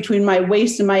difference between my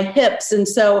waist and my hips. And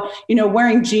so,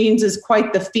 wearing jeans is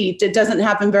quite the feat. It doesn't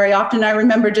happen very often. I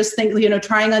remember just thinking,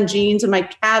 trying on jeans and my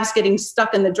calves getting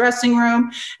stuck in the dressing room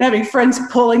and having friends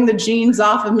pulling the jeans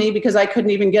off of me because I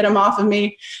couldn't even get them off of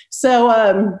me.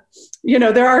 So,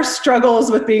 there are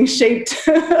struggles with being shaped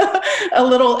a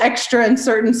little extra in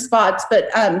certain spots. But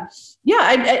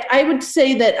I would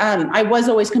say that I was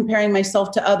always comparing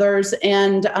myself to others,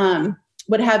 and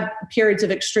would have periods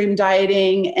of extreme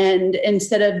dieting. And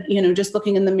instead of, just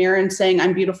looking in the mirror and saying,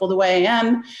 I'm beautiful the way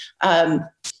I am,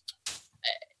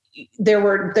 there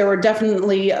were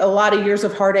definitely a lot of years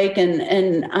of heartache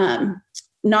and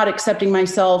not accepting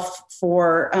myself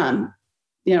for,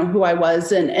 who I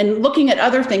was, and looking at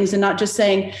other things and not just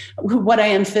saying what I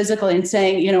am physically, and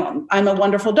saying, I'm a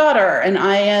wonderful daughter, and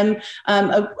I am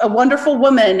a wonderful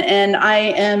woman, and I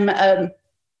am,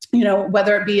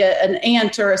 whether it be an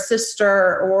aunt or a sister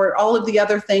or all of the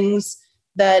other things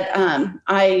that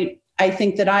I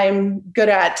think that I'm good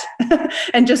at,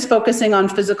 and just focusing on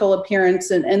physical appearance.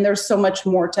 And there's so much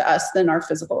more to us than our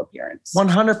physical appearance.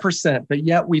 100%. But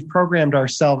yet we've programmed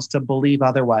ourselves to believe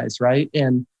otherwise, right?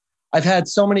 And I've had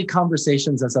so many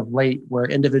conversations as of late where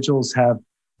individuals have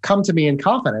come to me in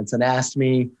confidence and asked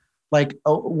me, like,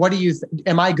 oh, what do you,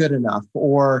 am I good enough?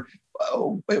 Or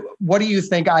what do you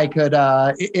think I could,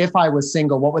 if I was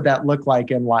single, what would that look like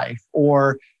in life?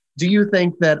 Or do you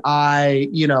think that I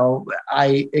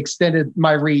extended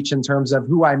my reach in terms of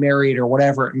who I married or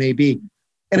whatever it may be?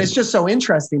 And it's just so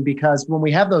interesting because when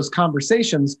we have those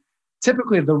conversations,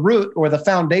 typically the root or the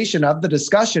foundation of the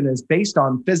discussion is based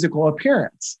on physical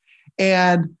appearance.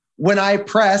 And when I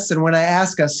press and when I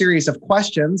ask a series of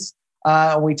questions,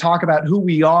 we talk about who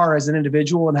we are as an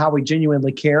individual and how we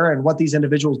genuinely care and what these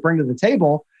individuals bring to the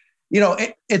table.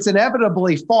 It's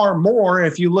inevitably far more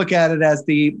if you look at it as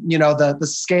the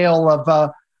scale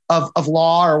of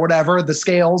law or whatever, the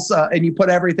scales, and you put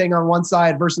everything on one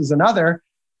side versus another.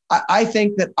 I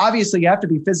think that obviously you have to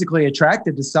be physically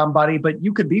attracted to somebody, but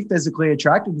you could be physically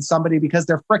attracted to somebody because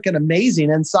they're freaking amazing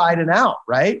inside and out,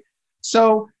 right?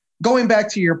 So going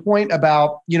back to your point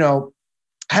about,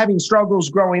 having struggles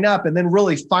growing up and then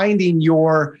really finding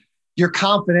your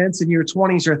confidence in your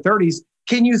 20s or 30s,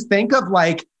 can you think of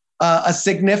like a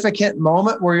significant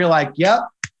moment where you're like, yep,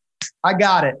 I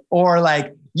got it? Or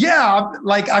like, yeah,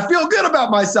 like I feel good about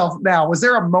myself now. Was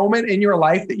there a moment in your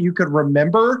life that you could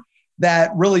remember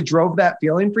that really drove that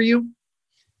feeling for you?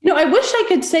 I wish I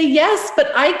could say yes,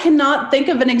 but I cannot think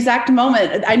of an exact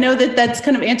moment. I know that that's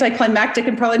kind of anticlimactic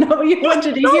and probably not what you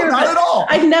wanted to hear. Not at all.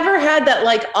 I've never had that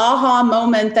like aha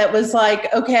moment that was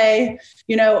like, okay,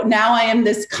 now I am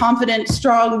this confident,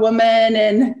 strong woman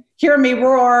and hear me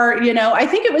roar. I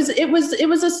think it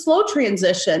was a slow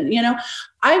transition.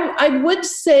 I would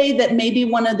say that maybe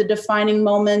one of the defining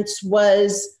moments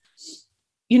was,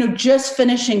 just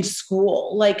finishing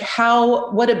school, like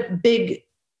what a big,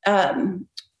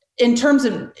 in terms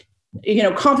of,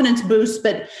 confidence boost,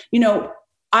 but,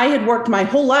 I had worked my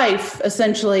whole life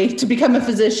essentially to become a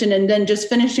physician, and then just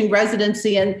finishing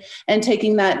residency and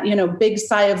taking that, big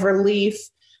sigh of relief,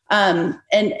 and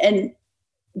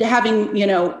having,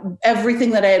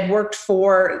 everything that I had worked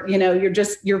for,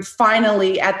 you're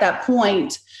finally at that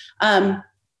point.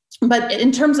 But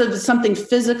in terms of something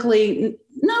physically,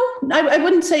 no, I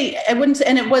wouldn't say, and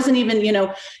it wasn't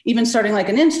even, even starting like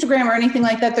an Instagram or anything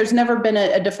like that. There's never been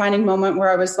a defining moment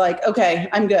where I was like, okay,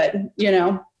 I'm good,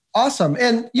 Awesome.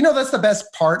 And, that's the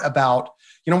best part about,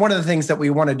 one of the things that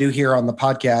we want to do here on the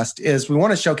podcast is we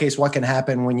want to showcase what can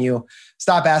happen when you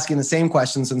stop asking the same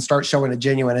questions and start showing a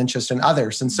genuine interest in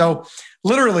others. And so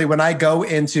literally when I go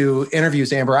into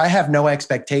interviews, Amber, I have no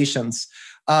expectations.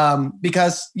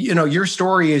 Because, your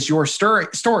story is your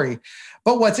story.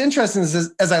 But what's interesting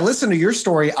is as I listen to your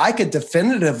story, I could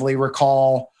definitively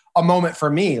recall a moment for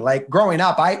me. Like growing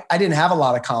up, I didn't have a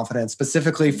lot of confidence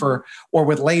specifically or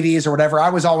with ladies or whatever. I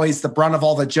was always the brunt of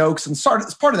all the jokes, and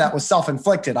part of that was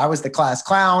self-inflicted. I was the class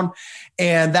clown,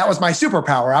 and that was my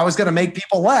superpower. I was going to make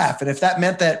people laugh. And if that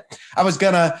meant that I was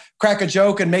going to crack a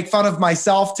joke and make fun of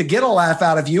myself to get a laugh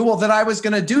out of you, well, then I was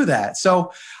going to do that.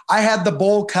 So I had the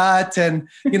bowl cut, and,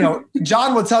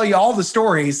 John will tell you all the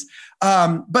stories.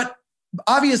 But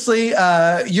obviously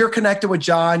you're connected with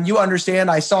John. You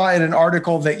understand. I saw in an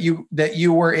article that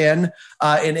you were in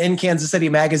Kansas City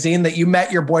Magazine that you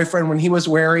met your boyfriend when he was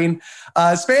wearing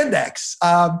spandex.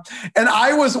 And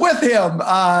I was with him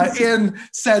in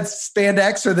said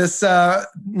spandex, or this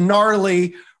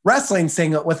gnarly wrestling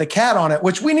singlet with a cat on it,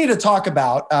 which we need to talk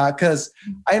about because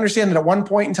I understand that at one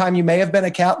point in time you may have been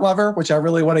a cat lover, which I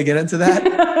really want to get into that.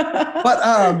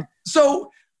 But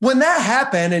so when that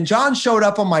happened and John showed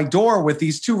up on my door with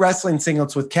these two wrestling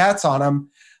singlets with cats on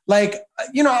them, like,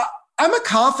 I'm a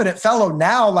confident fellow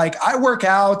now. Like I work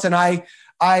out and I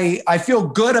feel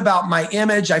good about my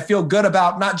image. I feel good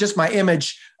about not just my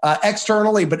image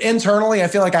externally, but internally. I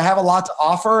feel like I have a lot to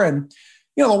offer. And,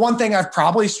 the one thing I've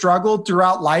probably struggled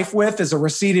throughout life with is a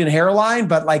receding hairline,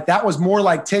 but like that was more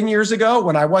like 10 years ago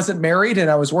when I wasn't married and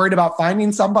I was worried about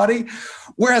finding somebody.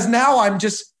 Whereas now I'm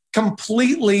just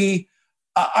completely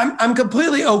I'm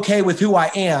completely okay with who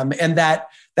I am and that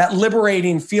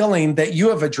liberating feeling that you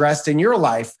have addressed in your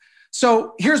life.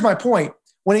 So here's my point.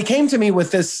 When he came to me with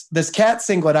this cat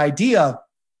singlet idea,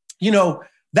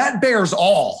 that bears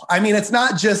all. I mean, it's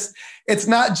not just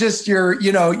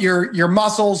your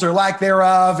muscles or lack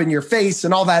thereof and your face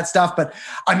and all that stuff. But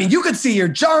I mean, you could see your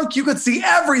junk, you could see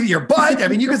your butt. I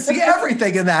mean, you could see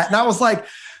everything in that. And I was like,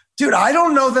 dude, I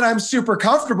don't know that I'm super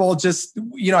comfortable just,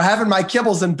 having my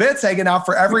kibbles and bits hanging out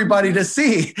for everybody to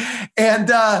see. And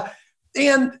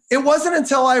it wasn't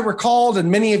until I recalled,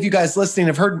 and many of you guys listening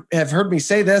have heard me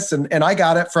say this, and I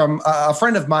got it from a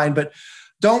friend of mine, but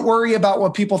don't worry about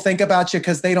what people think about you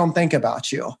because they don't think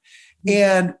about you.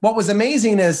 And what was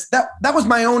amazing is that was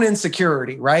my own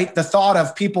insecurity, right? The thought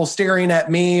of people staring at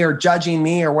me or judging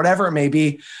me or whatever it may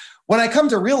be. When I come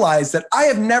to realize that I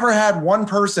have never had one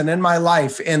person in my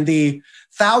life, in the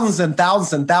thousands and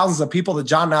thousands and thousands of people that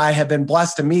John and I have been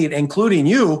blessed to meet, including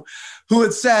you, who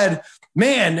had said,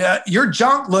 man, your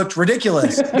junk looked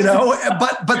ridiculous,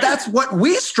 but that's what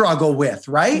we struggle with,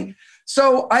 right?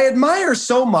 So I admire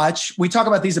so much. We talk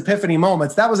about these epiphany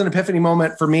moments. That was an epiphany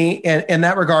moment for me in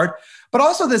that regard, but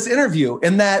also this interview,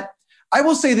 in that I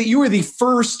will say that you were the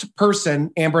first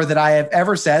person, Amber, that I have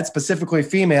ever said, specifically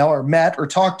female, or met or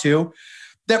talked to,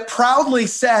 that proudly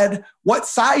said what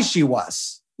size she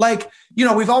was. Like,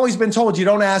 we've always been told you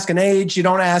don't ask an age, you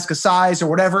don't ask a size or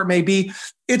whatever it may be.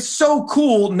 It's so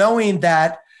cool knowing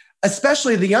that,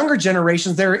 especially the younger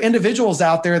generations, there are individuals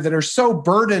out there that are so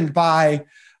burdened by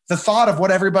the thought of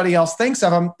what everybody else thinks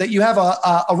of them, that you have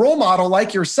a role model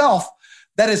like yourself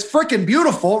that is freaking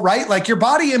beautiful, right? Like, your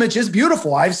body image is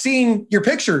beautiful. I've seen your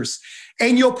pictures,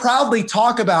 and you'll proudly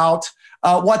talk about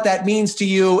what that means to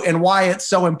you and why it's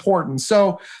so important.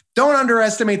 So don't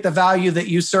underestimate the value that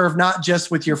you serve, not just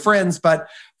with your friends, but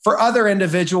for other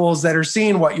individuals that are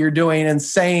seeing what you're doing and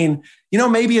saying,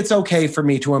 maybe it's okay for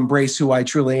me to embrace who I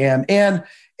truly am, and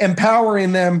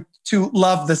empowering them to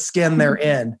love the skin they're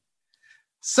in.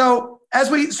 So as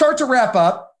we start to wrap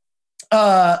up,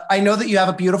 I know that you have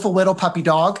a beautiful little puppy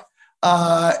dog,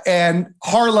 and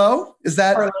Harlow, is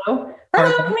that? Harlow,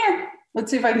 come here.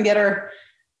 Let's see if I can get her.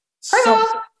 Harlow.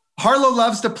 So Harlow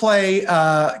loves to play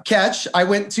catch. I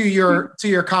went to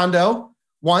your condo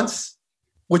once,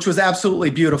 which was absolutely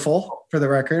beautiful, for the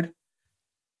record.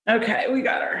 Okay, we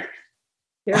got her.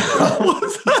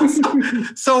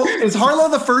 So is Harlow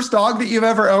the first dog that you've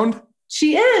ever owned?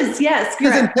 She is, yes.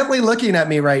 She's intently looking at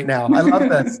me right now. I love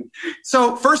this.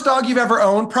 So first dog you've ever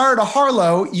owned. Prior to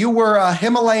Harlow, you were a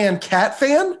Himalayan cat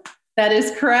fan? That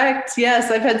is correct. Yes,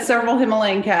 I've had several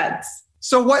Himalayan cats.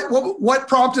 So what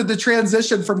prompted the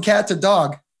transition from cat to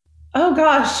dog? Oh,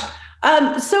 gosh.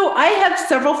 So I have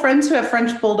several friends who have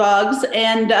French bulldogs,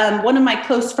 and one of my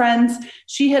close friends,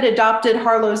 she had adopted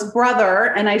Harlow's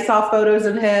brother, and I saw photos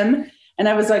of him. And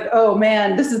I was like, oh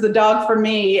man, this is the dog for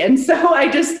me. And so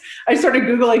I started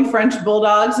Googling French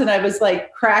bulldogs, and I was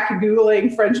like crack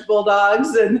Googling French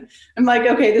bulldogs. And I'm like,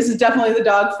 okay, this is definitely the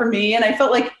dog for me. And I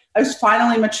felt like I was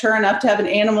finally mature enough to have an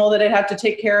animal that I'd have to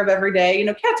take care of every day.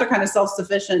 Cats are kind of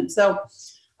self-sufficient. So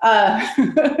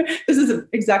this is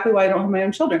exactly why I don't have my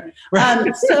own children.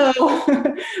 I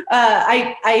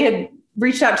had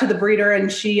reached out to the breeder,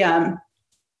 and she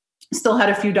still had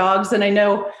a few dogs. And I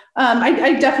know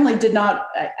I definitely did not,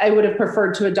 I would have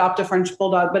preferred to adopt a French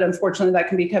bulldog, but unfortunately that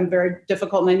can become very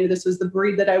difficult. And I knew this was the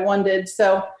breed that I wanted.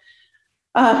 So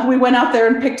we went out there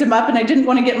and picked him up, and I didn't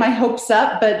want to get my hopes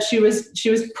up, but she was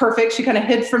perfect. She kind of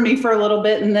hid from me for a little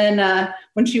bit. And then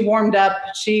when she warmed up,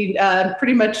 she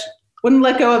pretty much wouldn't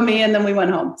let go of me, and then we went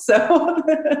home. So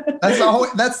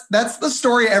that's the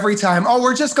story every time. Oh,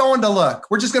 we're just going to look.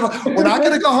 We're not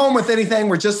going to go home with anything.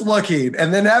 We're just looking.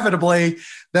 And then inevitably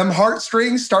them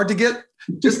heartstrings start to get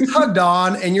just tugged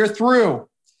on, and you're through.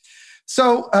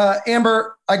 So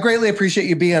Amber, I greatly appreciate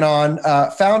you being on.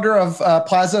 Founder of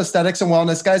Plaza Aesthetics and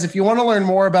Wellness. Guys, if you want to learn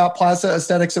more about Plaza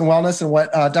Aesthetics and Wellness and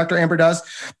what Dr. Amber does,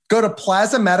 go to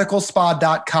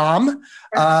plazamedicalspa.com.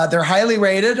 They're highly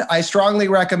rated. I strongly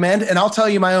recommend, and I'll tell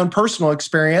you my own personal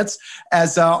experience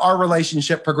as our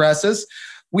relationship progresses.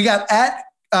 We got at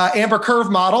Amber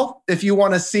Curve Model, if you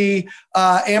want to see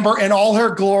Amber in all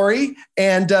her glory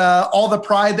and all the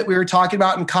pride that we were talking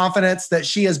about and confidence that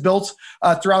she has built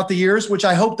throughout the years, which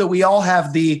I hope that we all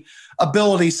have the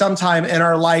ability sometime in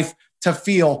our life to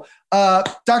feel.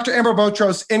 Dr. Amber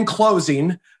Botros, in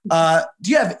closing, do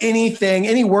you have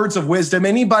any words of wisdom,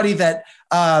 anybody that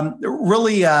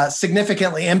really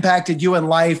significantly impacted you in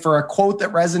life, or a quote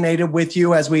that resonated with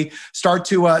you as we start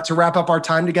to wrap up our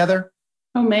time together?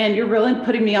 Oh man, you're really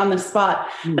putting me on the spot.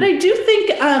 But I do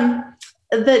think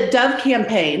the Dove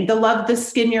campaign, the Love the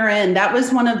Skin You're In, that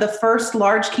was one of the first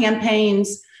large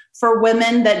campaigns for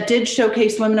women that did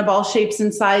showcase women of all shapes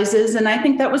and sizes. And I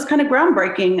think that was kind of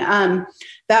groundbreaking.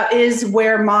 That is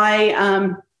where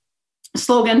my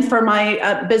slogan for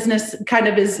my business kind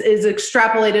of is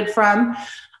extrapolated from,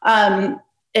 and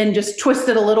just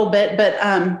twisted a little bit. But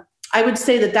I would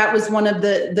say that was one of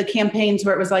the campaigns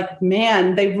where it was like,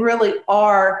 man, they really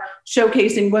are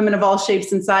showcasing women of all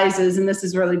shapes and sizes. And this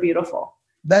is really beautiful.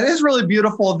 That is really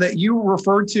beautiful that you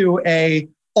referred to a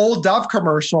old Dove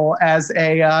commercial as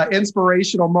a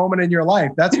inspirational moment in your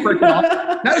life. That's freaking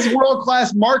awesome. That is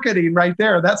world-class marketing right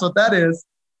there. That's what that is.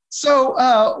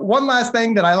 So one last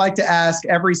thing that I like to ask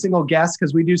every single guest,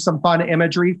 because we do some fun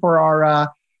imagery for our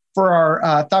for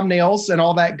our thumbnails and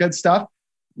all that good stuff.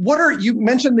 You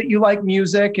mentioned that you like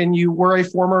music and you were a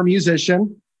former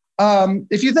musician.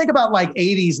 If you think about like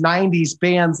 80s, 90s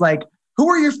bands, like who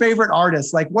are your favorite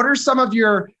artists? Like what are some of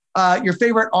your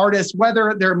favorite artists,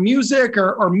 whether they're music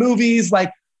or movies?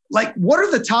 Like what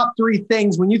are the top 3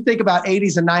 things when you think about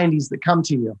 80s and 90s that come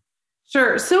to you?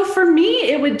 Sure. So for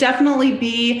me, it would definitely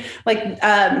be like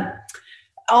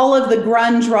all of the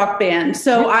grunge rock bands.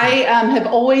 So I have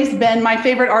always been, my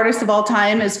favorite artist of all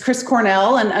time is Chris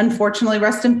Cornell, and unfortunately,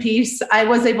 rest in peace. I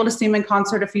was able to see him in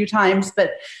concert a few times,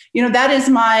 but that is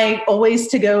my always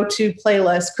to go to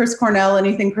playlist. Chris Cornell,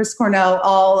 anything Chris Cornell,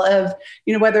 all of,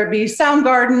 whether it be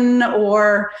Soundgarden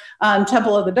or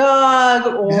Temple of the Dog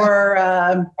or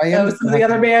some of the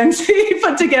other bands he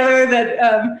put together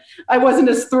that I wasn't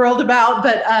as thrilled about,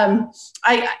 but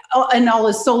and all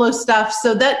his solo stuff.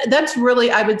 So that's really,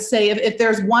 I would say, if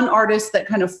there's one artist that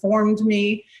kind of formed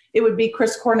me, it would be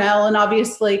Chris Cornell, and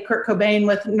obviously Kurt Cobain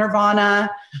with Nirvana.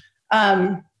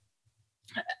 I'm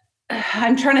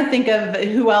trying to think of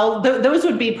who else. Those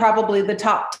would be probably the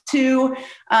top 2.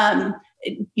 Turning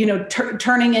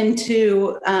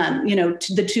into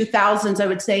to the 2000s, I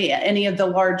would say any of the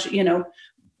large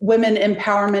women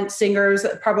empowerment singers.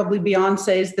 Probably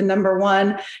Beyonce is the number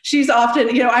one. She's often,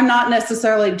 I'm not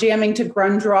necessarily jamming to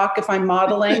grunge rock if I'm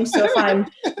modeling. So if I'm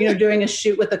doing a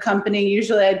shoot with a company,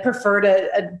 usually I'd prefer to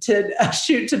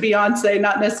shoot to Beyonce,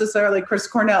 not necessarily Chris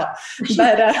Cornell.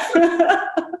 But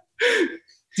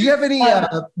do you have any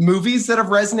movies that have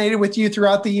resonated with you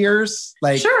throughout the years?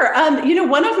 Sure.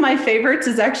 One of my favorites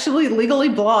is actually Legally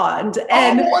Blonde.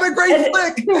 And what a great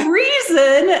flick. The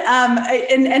reason,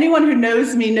 and anyone who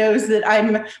knows me knows that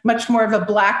I'm much more of a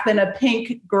black than a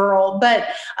pink girl, but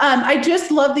I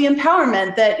just love the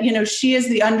empowerment that, she is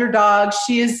the underdog.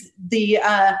 She is the,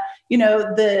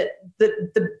 the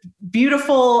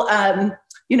beautiful,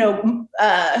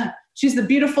 she's the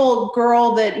beautiful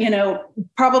girl that,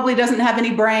 probably doesn't have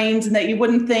any brains and that you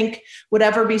wouldn't think would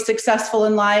ever be successful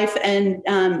in life. And,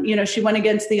 she went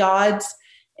against the odds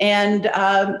and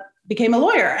became a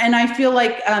lawyer. And I feel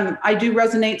like I do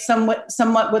resonate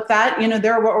somewhat with that.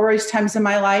 There were always times in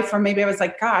my life where maybe I was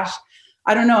like, gosh,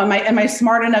 I don't know. Am I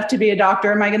smart enough to be a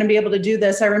doctor? Am I going to be able to do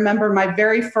this? I remember my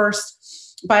very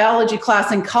first biology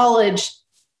class in college.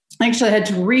 I actually had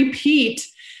to repeat.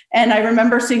 And I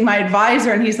remember seeing my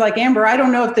advisor and he's like, Amber, I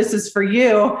don't know if this is for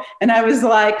you. And I was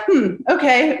like,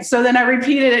 okay. So then I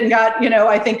repeated it and got,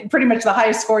 I think pretty much the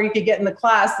highest score you could get in the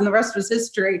class, and the rest was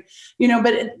history,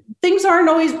 but things aren't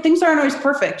always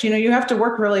perfect. You have to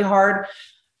work really hard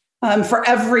for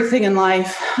everything in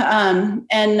life. And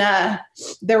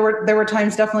there were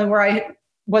times definitely where I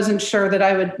wasn't sure that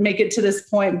I would make it to this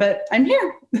point, but I'm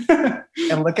here.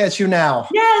 And look at you now.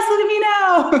 Yes, look at me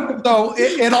now. So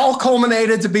it all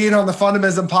culminated to being on the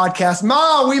Fundamism podcast.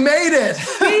 Ma, we made it.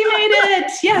 We made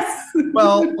it. Yes.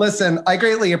 Well, listen, I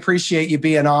greatly appreciate you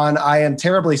being on. I am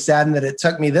terribly saddened that it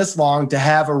took me this long to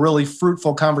have a really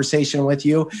fruitful conversation with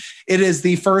you. It is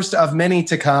the first of many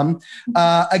to come.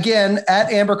 Again,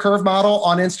 at Amber Curve Model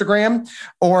on Instagram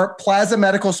or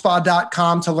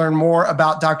plazamedicalspa.com to learn more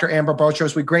about Dr. Amber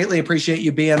Botros. We greatly appreciate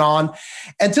you being on.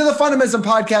 And to the Fundamism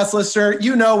podcast listener,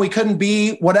 we couldn't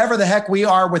be whatever the heck we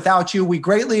are without you. We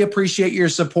greatly appreciate your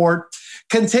support.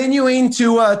 Continuing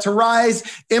to rise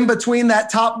in between that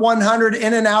top 100,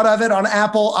 in and out of it on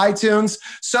Apple, iTunes.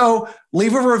 So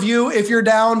leave a review if you're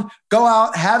down. Go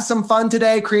out, have some fun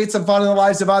today, create some fun in the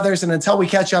lives of others. And until we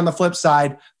catch you on the flip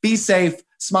side, be safe,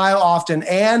 smile often,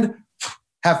 and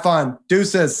have fun.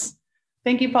 Deuces.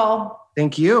 Thank you, Paul.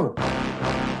 Thank you.